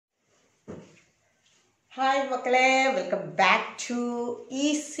Hi മക്കളെ, welcome back to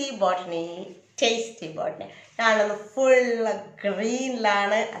easy botany, tasty botany. ഞാനത് full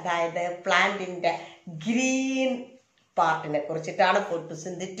ഗ്രീനിലാണ്, അതായത് പ്ലാന്റിന്റെ ഗ്രീൻ പാർട്ടിനെ കുറിച്ചിട്ടാണ്,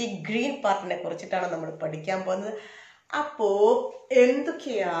 ഫോട്ടോസിന്തറ്റിക് ഗ്രീൻ പാർട്ടിനെ കുറിച്ചിട്ടാണ് നമ്മൾ പഠിക്കാൻ പോകുന്നത്. അപ്പോ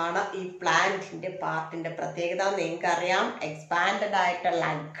എന്തൊക്കെയാണ് ഈ പ്ലാന്റിന്റെ പാർട്ടിന്റെ പ്രത്യേകത എന്ന് നിങ്ങൾക്കറിയാം. എക്സ്പാൻഡഡ് ആയിട്ടുള്ള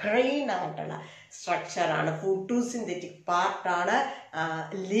ഗ്രീൻ ആയിട്ടുള്ള സ്ട്രക്ചറാണ്, ഫോട്ടോസിന്തറ്റിക് പാർട്ടാണ്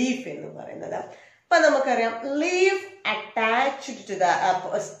ലീഫ് എന്ന് പറയുന്നത്. അപ്പൊ നമുക്കറിയാം, leaf attached to the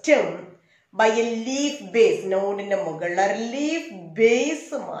stem by A leaf base. നോഡിന്റെ മുകളിൽ ഒരു ലീഫ്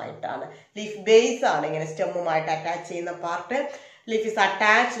ബേസുമായിട്ടാണ്, ലീഫ് ബേസ് ആണ് ഇങ്ങനെ സ്റ്റെമ്മുമായിട്ട് അറ്റാച്ച് ചെയ്യുന്ന part. Leaf is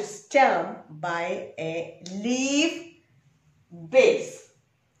attach to stem by A leaf base.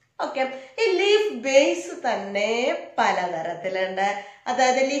 Okay, ഈ ലീഫ് ബേസ് തന്നെ പലതരത്തിലുണ്ട്.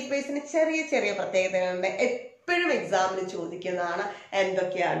 അതായത് ലീഫ് ബേസിന് ചെറിയ ചെറിയ പ്രത്യേകതകളുണ്ട്. എപ്പോഴും എക്സാമിന് ചോദിക്കുന്നതാണ്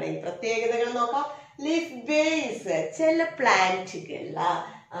എന്തൊക്കെയാണ് ഈ പ്രത്യേകതകൾ നോക്കാം. ലീഫ് ബേസ് ചില പ്ലാന്റുകളില്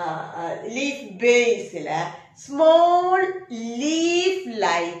ലീഫ് ബേസില് സ്മോൾ ലീഫ്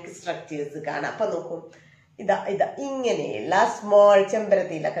ലൈക്ക് സ്ട്രക്ചേഴ്സ് കാണാം. അപ്പൊ നോക്കും, ഇതാ ഇങ്ങനെയുള്ള സ്മോൾ,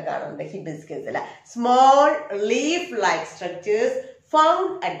 ചെമ്പരത്തിയിലൊക്കെ കാണുന്നുണ്ട്, ഹിബിസ്കസില് small leaf like structures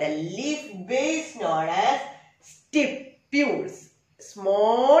found at the leaf base known as stipules.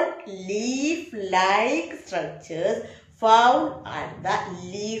 Small leaf-like structures found at the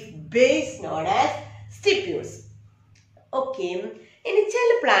leaf base known as stipules. Okay. ഇനി ചില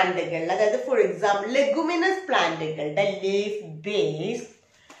പ്ലാന്റുകളിൽ, അതായത് for example leguminous പ്ലാന്റുകളുടെ leaf base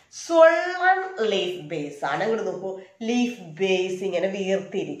swollen leaf base ആണ്. ഇങ്ങോട്ട് നോക്കൂ, leaf base ഇങ്ങനെ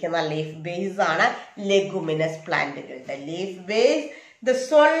വീർത്തിരിക്കുന്ന leaf base ആണ് leguminous പ്ലാന്റുകളുടെ leaf base. The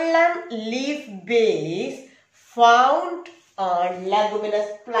swollen leaf base found on leguminous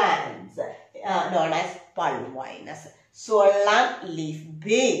plants known as pulvinus. Swollen leaf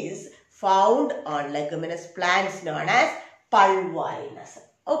base found on leguminous plants known as pulvinus.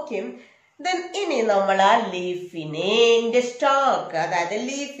 Okay. Then ഇനി നമ്മൾ ആ ലീഫിന്റെ stock, അതായത്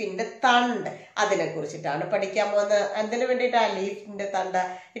ലീഫിന്റെ തണ്ട്, അതിനെ കുറിച്ചിട്ടാണ് പഠിക്കാൻ പോകുന്നത്. അതിന് വേണ്ടിയിട്ട് ആ ലീഫിന്റെ തണ്ട്,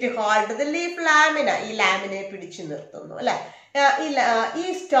 it hold the leaf lamina, ഈ ലാമിനെ പിടിച്ചു നിർത്തുന്നു അല്ലെ. ഈ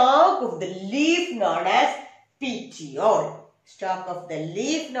stock of the leaf known as petiole. Stalk of the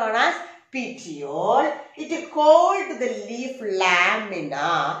leaf known as petiole. It hold the leaf lamina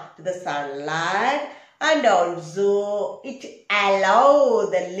to the sunlight, and also it allow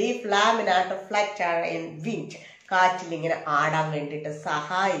the leaf lamina to flutter in wind. കാറ്റിൽ ഇങ്ങനെ ആടാൻ വേണ്ടിയിട്ട്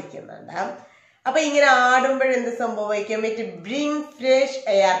സഹായിക്കുന്നുണ്ട്. അപ്പൊ ഇങ്ങനെ ആടുമ്പോഴെന്ത് സംഭവിക്കും? It bring fresh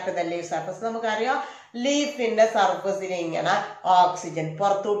air to the leaf surface. നമുക്കറിയാം, ലീഫിന്റെ സർഫസിന് ഇങ്ങനെ oxygen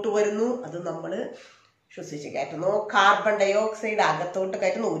പുറത്തോട്ട് വരുന്നു, അത് നമ്മൾ ശ്വസിച്ച് കയറ്റുന്നു. കാർബൺ ഡൈ ഓക്സൈഡ് അകത്തോട്ട്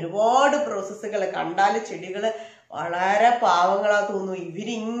കയറ്റുന്നു. ഒരുപാട് പ്രോസസ്സുകൾ കണ്ടാൽ ചെടികൾ വളരെ പാവങ്ങളാ തോന്നുന്നു.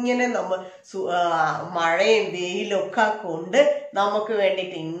 ഇവരിങ്ങനെ മഴയും വെയിലും ഒക്കെ കൊണ്ട് നമുക്ക്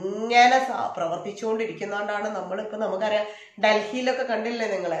വേണ്ടിയിട്ട് ഇങ്ങനെ പ്രവർത്തിച്ചുകൊണ്ടിരിക്കുന്നതുകൊണ്ടാണ് നമ്മളിപ്പോ, നമുക്കറിയാം, ഡൽഹിയിലൊക്കെ കണ്ടില്ലേ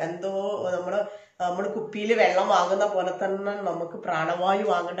നിങ്ങൾ, എന്തോ നമ്മൾ കുപ്പിയിൽ വെള്ളം വാങ്ങുന്ന പോലെ തന്നെ നമുക്ക് പ്രാണവായു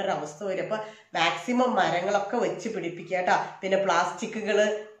വാങ്ങേണ്ട ഒരു അവസ്ഥ വരും. അപ്പൊ മാക്സിമം മരങ്ങളൊക്കെ വെച്ച് പിടിപ്പിക്കുക കേട്ടോ. പിന്നെ പ്ലാസ്റ്റിക്കുകൾ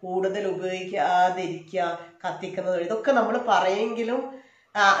കൂടുതൽ ഉപയോഗിക്കാതിരിക്കുക, കത്തിക്കുന്നത്, ഇതൊക്കെ നമ്മൾ പറയെങ്കിലും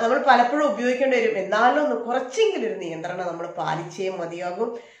നമ്മൾ പലപ്പോഴും ഉപയോഗിക്കേണ്ടി വരും. എന്നാലും കുറച്ചെങ്കിലും ഒരു നിയന്ത്രണം നമ്മൾ പാലിച്ചേ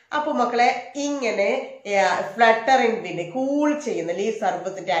മതിയാകും. അപ്പൊ മക്കളെ, ഇങ്ങനെ ഫ്ലട്ടറിംഗ് വിൻഡ്, കൂൾ ചെയ്യുന്ന leaf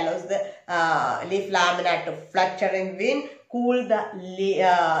സർഫസിന്റെ allows the leaf lamina to ഫ്ലട്ടറിംഗ് wind cool the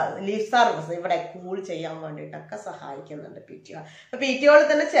leaf surface. ഇവിടെ കൂൾ ചെയ്യാൻ വേണ്ടിയിട്ടൊക്കെ സഹായിക്കുന്നുണ്ട് പീറ്റിയോൾ. അപ്പൊ പീറ്റിയോൾ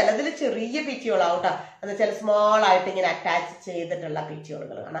തന്നെ ചിലതിൽ ചെറിയ പീറ്റിയോൾ ആവട്ടെ, എന്ന് വെച്ചാൽ സ്മോൾ ആയിട്ട് ഇങ്ങനെ അറ്റാച്ച് ചെയ്തിട്ടുള്ള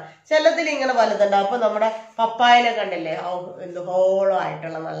പീറ്റിയോളുകൾ കാണാം. ചിലതിൽ ഇങ്ങനെ വലുതുണ്ടാവും. അപ്പൊ നമ്മുടെ പപ്പായനെ കണ്ടില്ലേ, എന്ത് ഹോളോ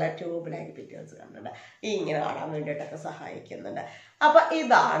ആയിട്ടുള്ള നല്ല ട്യൂബിലായിട്ട് പീറ്റിയോൾസ് കണ്ടിട്ടുണ്ട്, ഇങ്ങനെ കാണാൻ വേണ്ടിയിട്ടൊക്കെ സഹായിക്കുന്നുണ്ട്. അപ്പൊ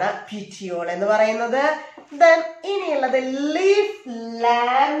ഇതാണ് പീറ്റിയോൾ എന്ന് പറയുന്നത്. ദെൻ ഇനിയുള്ളത് leaf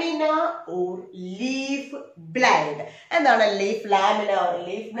lamina or leaf blade. എന്താണ് leaf lamina or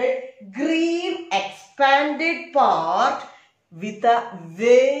leaf blade? Green expanded part with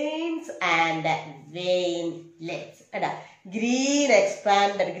veins and വെയിൻലെറ്റ്സ്. Green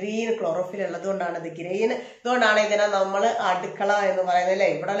expanded, green chlorophyll ഉള്ളതുകൊണ്ടാണ് ഇത് ഗ്രീൻ. അതുകൊണ്ടാണ് ഇതിനെ നമ്മൾ അടുക്കള എന്ന് പറയുന്നത് അല്ലെ.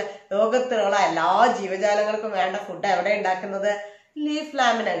 ഇവിടെ ലോകത്തിലുള്ള എല്ലാ ജീവജാലങ്ങൾക്കും വേണ്ട ഫുഡ് എവിടെ ഉണ്ടാക്കുന്നത്? ലീഫ്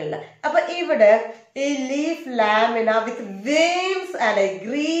ലാമിനകളില്ല. അപ്പൊ ഇവിടെ ഈ leaf lamina with veins and A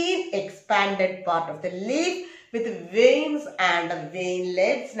green expanded part of the leaf with veins and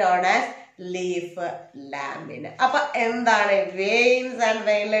veinlets known as leaf lamina. അപ്പൊ എന്താണ് വെയിൻസ് ആൻഡ്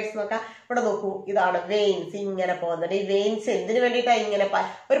വെയിൻലെറ്റ്സ് നോക്കാം. ഇവിടെ നോക്കൂ, ഇതാണ് വെയിൻസ് ഇങ്ങനെ പോകുന്നത്. ഈ വെയിൻസ് എന്തിനു വേണ്ടിയിട്ടാണ് ഇങ്ങനെ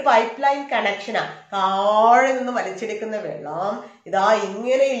ഒരു പൈപ്പ് ലൈൻ കണക്ഷനാ. താഴെ നിന്ന് വലിച്ചെടുക്കുന്ന വെള്ളം ഇതാ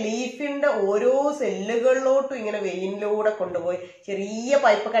ഇങ്ങനെ ലീഫിന്റെ ഓരോ സെല്ലുകളിലോട്ടും ഇങ്ങനെ വെയിനിലൂടെ കൊണ്ടുപോയി ചെറിയ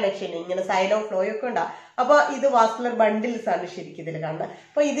പൈപ്പ് കണക്ഷൻ ഇങ്ങനെ സൈലോ ഫ്ലോ ഒക്കെ ഉണ്ടാവും. അപ്പൊ ഇത് വാസ്കുലർ ബണ്ടിൽസ് ആണ് ശരിക്കും ഇതിൽ കാണുന്നത്.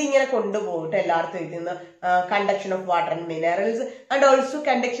 അപ്പൊ ഇതിങ്ങനെ കൊണ്ടുപോയിട്ട് എല്ലായിടത്തും ഇതിൽ നിന്ന് conduction of water and minerals and also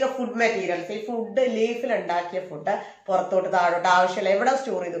conduction of food materials. ഈ ഫുഡ് ലീഫിൽ ഉണ്ടാക്കിയ ഫുഡ് പുറത്തോട്ട് താഴോട്ട് ആവശ്യമില്ല എവിടെ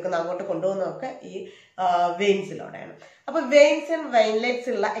സ്റ്റോർ ചെയ്ത് വെക്കുന്ന അങ്ങോട്ട് കൊണ്ടുപോകുന്നതൊക്കെ ഈ വെയിൻസിലൂടെയാണ്. അപ്പൊ വെയിൻസ് ആൻഡ്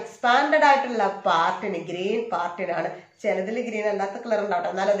വെയിൻലെറ്റ്സ് ഉള്ള എക്സ്പാൻഡഡ് ആയിട്ടുള്ള പാർട്ടിന്, ഗ്രീൻ പാർട്ടിനാണ്, ചിലതിൽ ഗ്രീൻ അല്ലാത്ത കളർ ഉണ്ടാവട്ടെ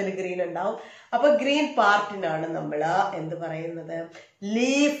എന്നാലും അതിൽ ഗ്രീൻ ഉണ്ടാവും. അപ്പൊ ഗ്രീൻ പാർട്ടിനാണ് നമ്മൾ എന്ത് പറയുന്നത്,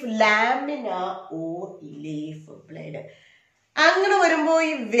 leaf lamina or leaf blade. അങ്ങനെ വരുമ്പോ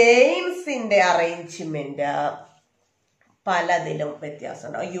ഈ വെയിൻസിന്റെ അറേഞ്ച്മെന്റ് പലതിലും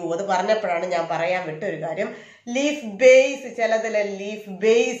വ്യത്യാസമുണ്ട്. അയ്യോ, അത് പറഞ്ഞപ്പോഴാണ് ഞാൻ പറയാൻ വിട്ട ഒരു കാര്യം. ലീഫ് ബേസ്, ചിലതിലെ ലീഫ്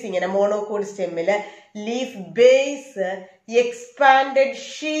ബേസ് ഇങ്ങനെ monocot സ്റ്റെമ്മില് leaf base expanded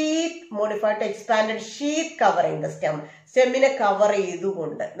sheet modified to expanded sheet covering the stem. സ്റ്റെമ്മിനെ cover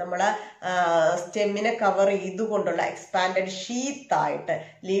ചെയ്തുകൊണ്ട് സ്റ്റെമ്മിനെ കവർ ചെയ്തുകൊണ്ടുള്ള എക്സ്പാൻഡഡ് ഷീത്ത് ആയിട്ട്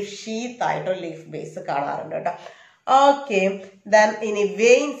ലീഫ് ഷീത്ത് ആയിട്ടോ ലീഫ് ബേസ് കാണാറുണ്ട് കേട്ടോ. ഓക്കെ, ദെൻ ഇനി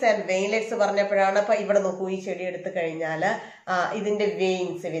വെയിൻസ് ആൻഡ് വെയിൻലെറ്റ്സ് പറഞ്ഞപ്പോഴാണ്. അപ്പൊ ഇവിടെ നോക്കൂ, ഈ ചെടി എടുത്തു കഴിഞ്ഞാൽ ഇതിന്റെ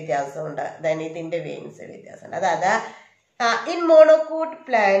വെയിൻസ് വ്യത്യാസമുണ്ട്, ദെൻ ഇതിന്റെ വെയിൻസ് വ്യത്യാസമുണ്ട്. അതായത് in monocot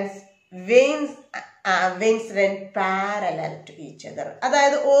plants veins run parallel to each other.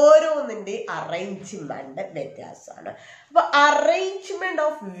 അതായത് ഓരോന്നിന്റെ അറേഞ്ച്മെന്റ് വ്യത്യാസമാണ്. അപ്പൊ arrangement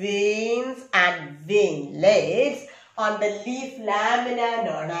of veins and വെയിൻലെറ്റ്സ് on the leaf lamina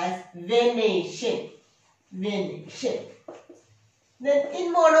known as venation. Then in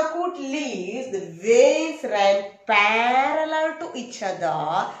monocot leaves, the veins run parallel to each other,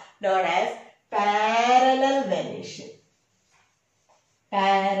 known as parallel venation.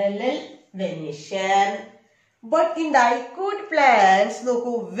 But in dicot plants,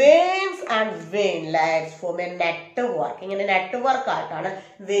 നോക്കൂ, veins and veinlets form a network. ഇങ്ങനെ network ആയിട്ടാണ്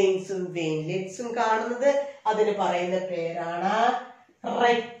വെയിൻസും വെയിൻലെറ്റ്സും കാണുന്നത്. അതിന് പറയുന്ന പേരാണ്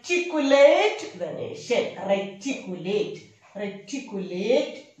reticulate venation.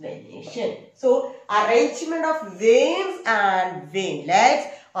 Reticulate venation. So arrangement of veins and veinlets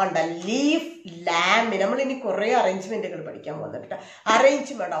on the leaf lamina. നമ്മൾ ഇനി കുറെ അറേഞ്ച്മെന്റുകൾ പഠിക്കാൻ പോകുന്നുണ്ട്.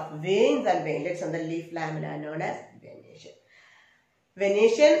 Arrangement of veins and veinlets on the leaf lamina known as venation.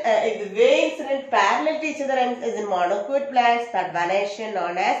 Venation, if the veins run parallel to each other and is in monocot plants, that venation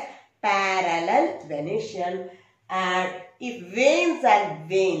known as parallel venation. And if veins and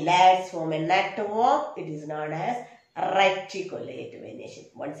veinlets form a network, it is known as reticulate venation.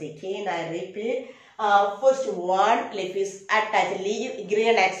 Once again, I repeat. First one, leaf is attached. Leaf,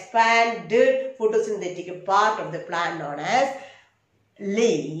 green expanded photosynthetic part of the plant known as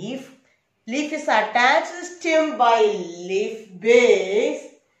leaf. Leaf is attached to the stem by leaf base.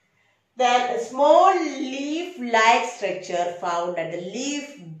 Then a small leaf-like structure found at the leaf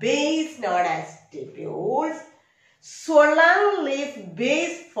base known as stipules. Swollen leaf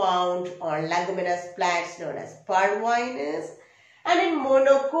base found on leguminous plants known as pulvinus. And in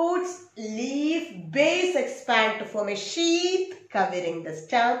monocots, leaf base expand to form a sheath covering the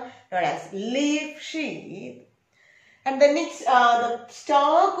stem known as leaf sheath. And the next, the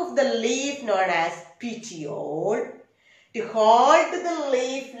stalk of the leaf known as petiole. To hold the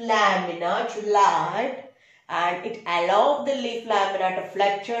leaf lamina to light, and it allows the leaf lamina to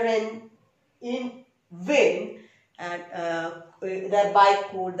fluctuate in wind and thereby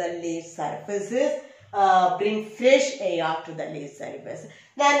cool the leaf surfaces, bring fresh air to the leaf surface.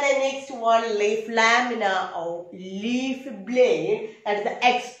 Then the next one, leaf lamina or leaf blade, that is the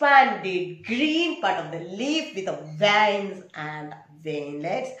expanded green part of the leaf with the veins and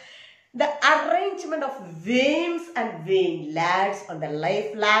veinlets. The arrangement of veins and veinlets on the leaf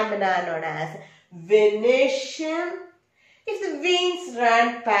lamina known as venation. If the veins run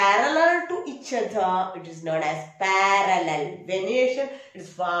parallel to each other, it is known as parallel venation. It is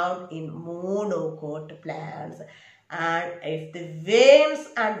found in monocot plants. And if the veins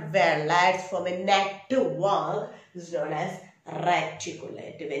and veinlets form a network, it is known as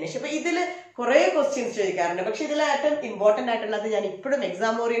reticulate venation. അപ്പോൾ ഇതിൽ കുറേ questions ചോദിക്കാറുണ്ട്. പക്ഷെ ഇതിൽ ഏറ്റവും important ആയിട്ടുള്ളത് ഞാൻ ഇപ്പോഴും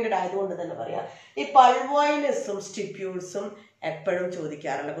എക്സാം ഓറിയന്റഡ് ആയതുകൊണ്ട് തന്നെ പറയാം, ഈ പൾവൈനസും സ്റ്റിപ്യൂൾസും എപ്പോഴും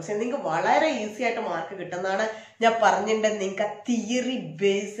ചോദിക്കാറുള്ള ക്വസ്റ്റ്യൻ. നിങ്ങൾക്ക് വളരെ ഈസി ആയിട്ട് മാർക്ക് കിട്ടുന്നതാണ് ഞാൻ പറഞ്ഞിട്ടുണ്ടെങ്കിൽ നിങ്ങൾക്ക് ആ തിയറി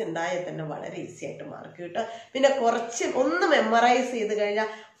ബേസ് ഉണ്ടായാൽ തന്നെ വളരെ ഈസി ആയിട്ട് മാർക്ക് കിട്ടും. പിന്നെ കുറച്ച് ഒന്ന് മെമ്മറൈസ് ചെയ്ത് കഴിഞ്ഞാൽ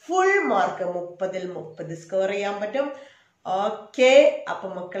ഫുൾ മാർക്ക് 30-30 സ്കോർ ചെയ്യാൻ പറ്റും. ഓക്കെ, അപ്പൊ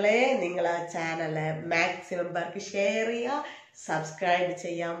മക്കളെ നിങ്ങൾ ആ ചാനല് മാക്സിമം പേർക്ക് ഷെയർ ചെയ്യുക, സബ്സ്ക്രൈബ്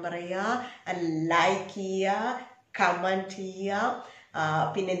ചെയ്യാൻ പറയുക, ലൈക്ക് ചെയ്യുക, കമൻറ്റ് ചെയ്യുക.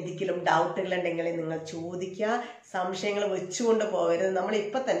 പിന്നെ എന്തെങ്കിലും ഡൗട്ടുകൾ ഉണ്ടെങ്കിൽ നിങ്ങൾ ചോദിക്കുക. സംശയങ്ങൾ വെച്ചുകൊണ്ട് പോകരുത്.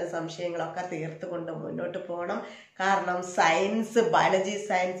 നമ്മളിപ്പോൾ തന്നെ സംശയങ്ങളൊക്കെ തീർത്തുകൊണ്ട് മുന്നോട്ട് പോകണം. കാരണം സയൻസ്, ബയോളജി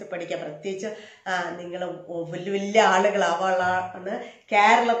സയൻസ് പഠിക്കുക, പ്രത്യേകിച്ച് നിങ്ങൾ വലിയ വലിയ ആളുകളാവാനാണ്.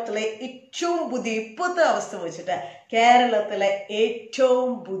 കേരളത്തിലെ ഏറ്റവും ബുദ്ധി, ഇപ്പോഴത്തെ അവസ്ഥ വെച്ചിട്ട് കേരളത്തിലെ ഏറ്റവും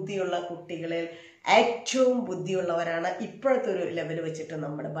ബുദ്ധിയുള്ള കുട്ടികളിൽ ഏറ്റവും ബുദ്ധിയുള്ളവരാണ് ഇപ്പോഴത്തെ ഒരു ലെവൽ വെച്ചിട്ട്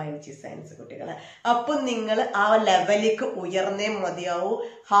നമ്മുടെ ബയോളജി സയൻസ് കുട്ടികൾ. അപ്പം നിങ്ങൾ ആ ലെവലിലേക്ക് ഉയർന്നേ മതിയാവൂ,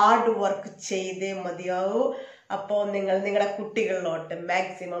 ഹാർഡ് വർക്ക് ചെയ്തേ മതിയാവൂ. അപ്പോൾ നിങ്ങൾ നിങ്ങളുടെ കുട്ടികളിലോട്ട്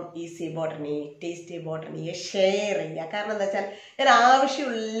maximum easy botany, tasty ബോട്ടണിയെ share ചെയ്യുക. കാരണം എന്താ വെച്ചാൽ ഞാൻ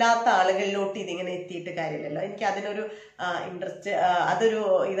ആവശ്യമില്ലാത്ത ആളുകളിലോട്ട് ഇതിങ്ങനെ എത്തിയിട്ട് കാര്യമില്ലല്ലോ. എനിക്ക് അതിനൊരു ഇൻട്രസ്റ്റ്, അതൊരു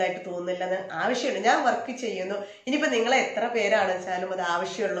ഇതായിട്ട് തോന്നുന്നില്ല. ആവശ്യമുണ്ട്, ഞാൻ വർക്ക് ചെയ്യുന്നു. ഇനിയിപ്പോൾ നിങ്ങളെ എത്ര പേരാണെന്ന് വെച്ചാലും അത്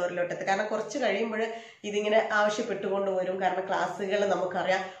ആവശ്യമുള്ളവരിലോട്ട് എത്തും. കാരണം കുറച്ച് കഴിയുമ്പോൾ ഇതിങ്ങനെ ആവശ്യപ്പെട്ടുകൊണ്ട് വരും. കാരണം ക്ലാസ്സുകൾ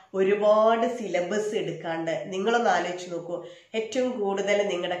നമുക്കറിയാം ഒരുപാട് സിലബസ് എടുക്കാണ്ട്. നിങ്ങളൊന്ന് ആലോചിച്ച് നോക്കൂ, ഏറ്റവും കൂടുതൽ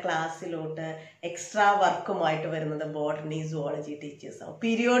നിങ്ങളുടെ ക്ലാസ്സിലോട്ട് എക്സ്ട്രാ വർക്കുമായിട്ട് വരുന്നത് ബോട്ടണി, സുവോളജി ടീച്ചേഴ്സാവും.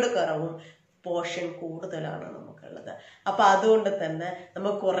 പീരിയോഡ് കുറവും പോർഷൻ കൂടുതലാണ് നമുക്കുള്ളത്. അപ്പൊ അതുകൊണ്ട് തന്നെ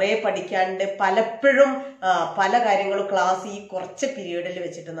നമുക്ക് കുറെ പഠിക്കാണ്ട്, പലപ്പോഴും പല കാര്യങ്ങളും ക്ലാസ് ഈ കുറച്ച് പീരീഡിൽ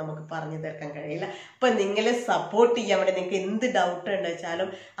വെച്ചിട്ട് നമുക്ക് പറഞ്ഞു തീർക്കാൻ കഴിയില്ല. അപ്പൊ നിങ്ങളെ സപ്പോർട്ട് ചെയ്യാൻ വേണ്ടി നിങ്ങൾക്ക് എന്ത് ഡൗട്ട് ഉണ്ട് വെച്ചാലും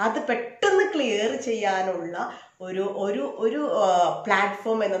അത് പെട്ടെന്ന് ക്ലിയർ ചെയ്യാനുള്ള ഒരു ഒരു ഒരു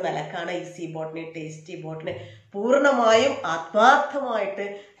പ്ലാറ്റ്ഫോം എന്ന നിലക്കാണ് ഈസി ബോട്ടണി, ടേസ്റ്റി ബോട്ടണി. പൂർണ്ണമായും ആത്മാർത്ഥമായിട്ട്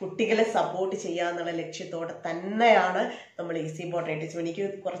കുട്ടികളെ സപ്പോർട്ട് ചെയ്യാന്നുള്ള ലക്ഷ്യത്തോടെ തന്നെയാണ് നമ്മൾ ഈസി ബോട്ടണി ടീച്ചർ. എനിക്ക്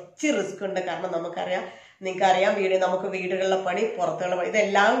കുറച്ച് റിസ്ക് ഉണ്ട്. കാരണം നമുക്കറിയാം, നിങ്ങൾക്കറിയാം, നമുക്ക് വീടുകളിലെ പണി, പുറത്തുള്ള പണി,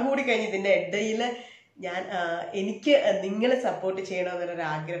 ഇതെല്ലാം കൂടി കഴിഞ്ഞ് ഇതിൻ്റെ ഇടയിൽ ഞാൻ എനിക്ക് നിങ്ങളെ സപ്പോർട്ട് ചെയ്യണമെന്നൊരു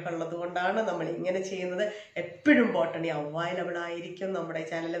ആഗ്രഹം ഉള്ളത് കൊണ്ടാണ് നമ്മൾ ഇങ്ങനെ ചെയ്യുന്നത്. എപ്പോഴും ബോട്ടണി അവൈലബിൾ ആയിരിക്കും നമ്മുടെ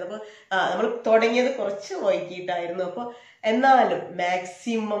ചാനലിൽ. അപ്പോൾ നമ്മൾ തുടങ്ങിയത് കുറച്ച് വൈകിട്ടായിരുന്നു. അപ്പോൾ എന്നാലും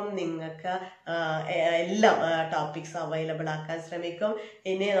മാക്സിമം നിങ്ങൾക്ക് എല്ലാം ടോപ്പിക്സ് അവൈലബിൾ ആക്കാൻ ശ്രമിക്കും.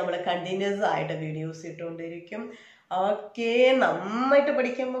 ഇനി നമ്മൾ കണ്ടിന്യൂസ് ആയിട്ട് വീഡിയോസ് ഇട്ടുകൊണ്ടിരിക്കും. ഓക്കെ, നന്നായിട്ട്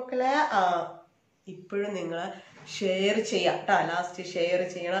പഠിക്കാൻ മക്കളെ. ഇപ്പോഴും നിങ്ങൾ ഷെയർ ചെയ്യാം കേട്ടോ. ലാസ്റ്റ് ഷെയർ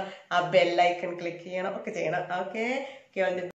ചെയ്യണം, ആ ബെല്ലൈക്കൺ ക്ലിക്ക് ചെയ്യണം, ഒക്കെ ചെയ്യണം. ഓക്കെ.